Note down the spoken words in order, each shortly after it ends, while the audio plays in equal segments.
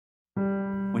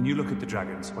When you look at the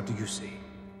dragons, what do you see?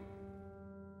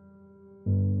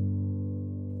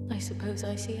 I suppose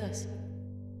I see us.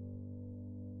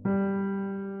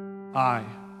 I,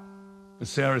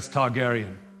 Rhaenyra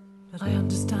Targaryen, But I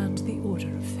understand the order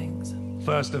of things.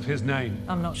 first of his name,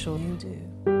 I'm not sure you do.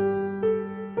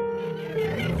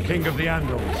 King of the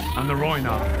Andals and the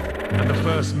Rhaenyra, and the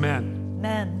first men,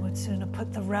 Men would sooner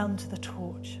put the realm to the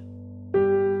torch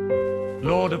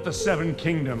Lord of the Seven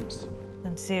Kingdoms,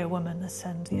 than see a woman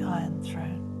ascend the Iron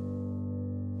Throne.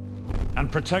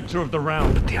 and protector of the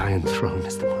realm, The Iron Throne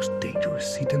is the most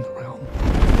dangerous seat in the realm.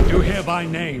 do hereby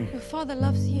name Your father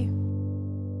loves you.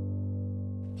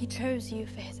 He chose you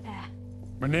for his heir.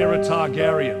 Rhaenyra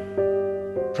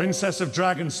Targaryen, Princess of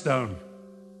Dragonstone,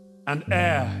 and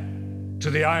heir to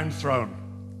the Iron Throne.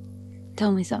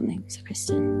 Tell me something, Sir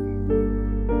Kristen.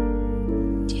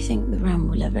 Do you think the realm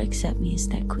will ever accept me as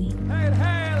their queen? Hail,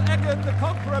 hail, Egged the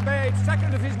Conqueror made,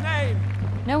 second of his name!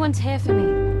 No one's here for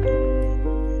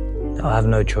me. I have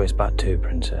no choice but to,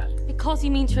 Princess. Because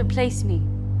you mean to replace me.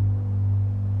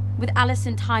 With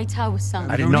Alicent Hightower's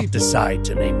son. I did not decide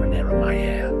to name Rhaenyra my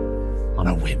heir on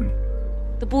a whim.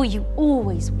 The boy you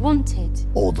always wanted.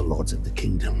 All the lords of the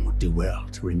kingdom would do well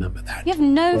to remember that. You have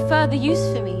no further use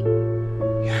for me.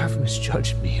 You have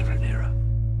misjudged me, Rhaenyra.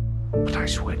 But I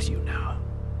swear to you now,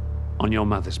 On your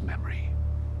mother's memory,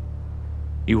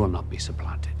 you will not be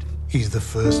supplanted. He's the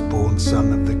firstborn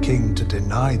son of the king. To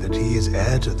deny that he is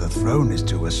heir to the throne is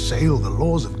to assail the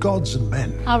laws of gods and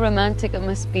men. How romantic it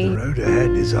must be The road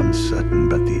ahead is uncertain,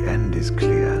 but the end is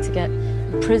clear. to get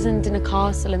imprisoned in a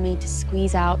castle and made to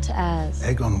squeeze out to heirs.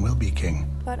 Aegon will be king.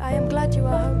 But I am glad you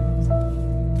are home.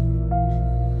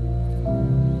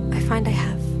 I find I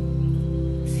have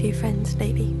few friends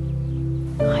lately.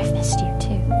 I've missed you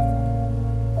too.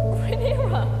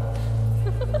 Rhaenyra!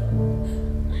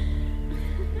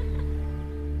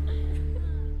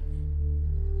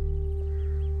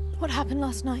 What happened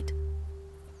last night?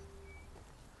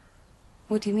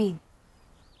 What do you mean?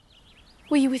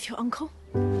 Were you with your uncle?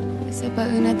 This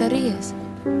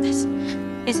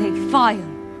is a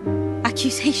vile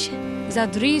accusation.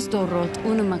 Zadris dorot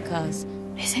unamakaz.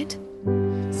 Is it?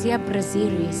 Siempre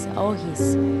ziris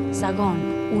ohis. Sagon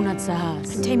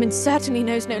unatsahas. Damon certainly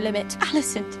knows no limit.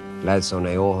 Alicent. Gleison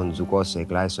e ohon zugose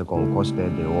gleison con coste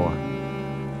de or.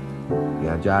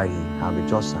 Viajahi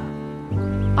habichosa.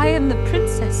 I am the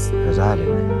princess. Casale.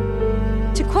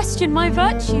 To question my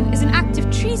virtue is an act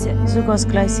of treason. So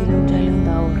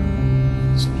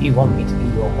you want me to be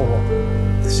your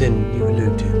whore? the sin you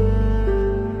allude to,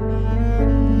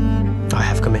 I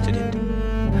have committed it.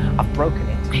 I've broken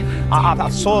it.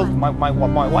 I've soiled my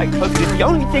white cloak. It's the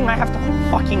only thing I have to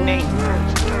fucking name.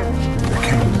 The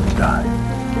king will die.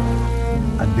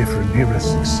 And if Rhaenyra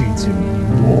succeeds him,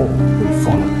 war will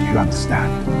follow, do you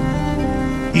understand?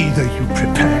 Either you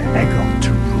prepare Aegon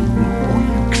to rule, or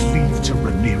you cleave to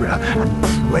Rhaenyra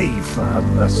and pray for her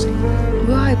mercy.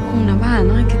 Were I born a man,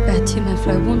 I could bear Tim if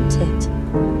I wanted.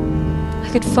 I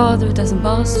could father a dozen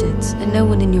bastards, and no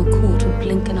one in your court would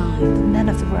blink an eye. The men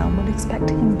of the realm would expect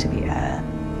him to be heir,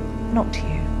 not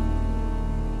you.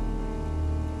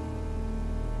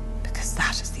 Because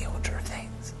that is the order of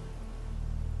things.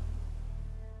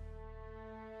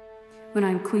 When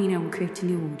I'm queen, I will create a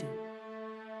new order.